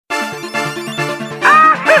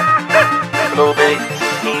Blue B.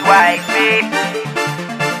 EYB.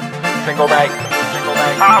 Single bag.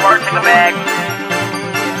 Hard work, take a bag.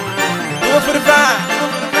 Do it for the vibe.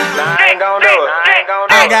 I ain't gon' do it.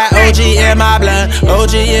 I got OG in my blunt,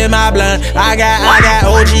 OG in my blunt. I got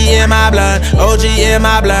OG in my blunt, OG in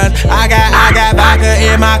my blunt. I got vodka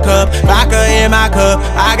in my cup, vodka in my cup.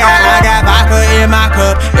 I got vodka in my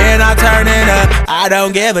cup, and I'm turning up. I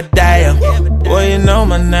don't give a damn. Well, you know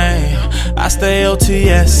my name. I stay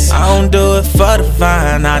OTS. I don't do it for the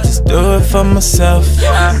vine, I just do it for myself.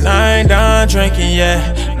 I ain't done drinking yet.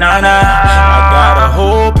 Nah. I got a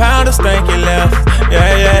whole pound of stanky left.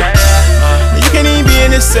 Yeah. You can't even be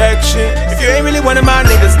in this section if you ain't really one of my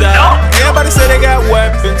niggas, dog. Everybody say they got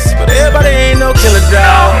weapons, but everybody ain't no killer,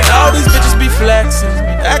 dog. And all these bitches be flexing,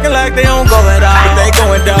 acting like they don't go at all. But they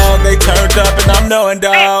going, dog, they turned up and I'm knowing,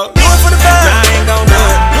 dog. Do it for the vibe. I ain't gon' do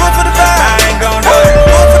it. Do it for the vibe. I ain't gon' do it.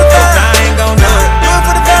 Do it for the vibe. I ain't gon' do it. Do it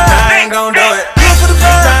for the vibe. I ain't gon' do it. Do it for the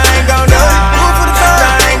vibe. I ain't gon' do it. Do it for the vibe.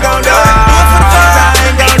 I ain't gon' do it. Do it for the vibe. I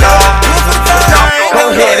ain't gon' do it. Do it for the vibe. Go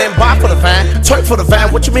ahead and buy for the van, twerk for the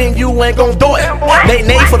van. What you mean you ain't gon' do it?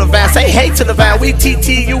 Nay for the van, say hey to the van. We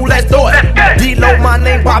TTU, let's do it. DLow my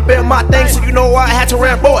name, pop in my thing, so you know I had to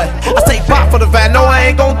rap, boy. I say bop for the van, no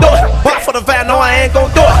I ain't gon' do it. Bop for the van, no I ain't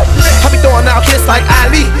gon' do it. I be throwing out hits like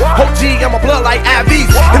Ali. OG, I'm a blood like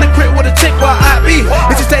IVs. In the crib with a chick while I be.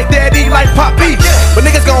 Bitches say daddy like Poppy. But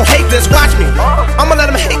niggas gon' hate this, watch me. I'ma let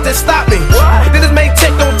them hate this, stop me. Then this make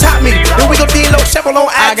chick gon' top me. Then we gon' DLow Chevrolet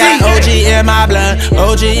on IG. I got OG in my blunt,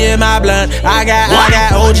 OG in my blunt. I got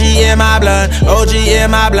OG in my blunt, OG in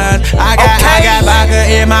my blunt. I got vodka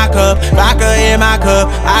in my cup, vodka in my cup.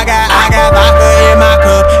 I got vodka in my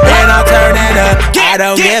cup, and I'm turning up. I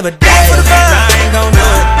don't give a damn. I ain't gon' do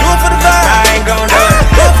it. Do it for the vibe. I ain't gon' do it.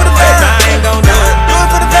 Do it for the vibe. I ain't gon' do it. Do it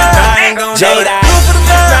for the vibe. I ain't gon' do it. Do it for the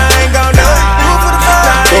vibe. I ain't gon' do it. Do it for the vibe.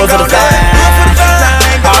 I ain't gon' do it. Do it for the vibe.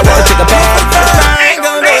 Hard work, take a bag.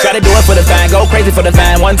 Try to do it for the fine, go crazy for the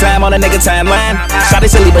fine. One time on a nigga timeline. Shawty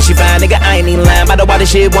silly but she fine, nigga I ain't even lying. About to watch this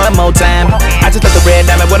shit one more time. I just left the red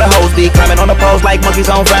diamond where the hoes be climbing on the poles like monkeys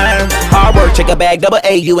on fire. Hard work, check a bag, double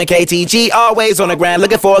AU and KTG. Always on the ground,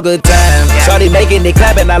 looking for a good time. Shawty making it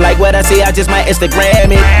clapping, I like what I see, I just might Instagram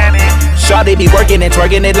it. Shawty be working and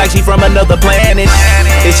twerking it like she from another planet.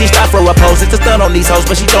 Then she stop for a post, it's a stun on these hoes,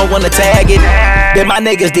 but she don't wanna tag it. Then my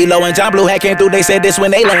niggas DLow and John Blue had came through, they said this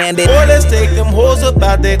when they landed. Boy, let's take them hoes up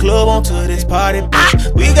out their club onto this party,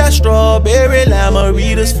 bitch. We got strawberry lime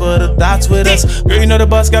margaritas for the thoughts with us. Girl, you know the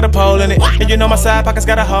bus got a pole in it, and you know my side pockets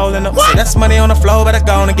got a hole in them. So that's money on the floor, better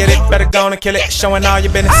go and get it, better go and kill it, showing all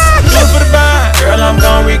your business. Do it for the vibe, girl, I'm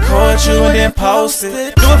gon' record you and then post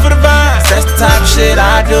it. Do it for the vibe, that's the type of shit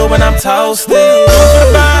I do when I'm toasted. Do it for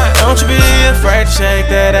the vibe, don't you be afraid to shake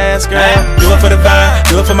that ass, girl. Do it for the vibe,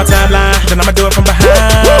 do it for my timeline, then I'ma do it from behind.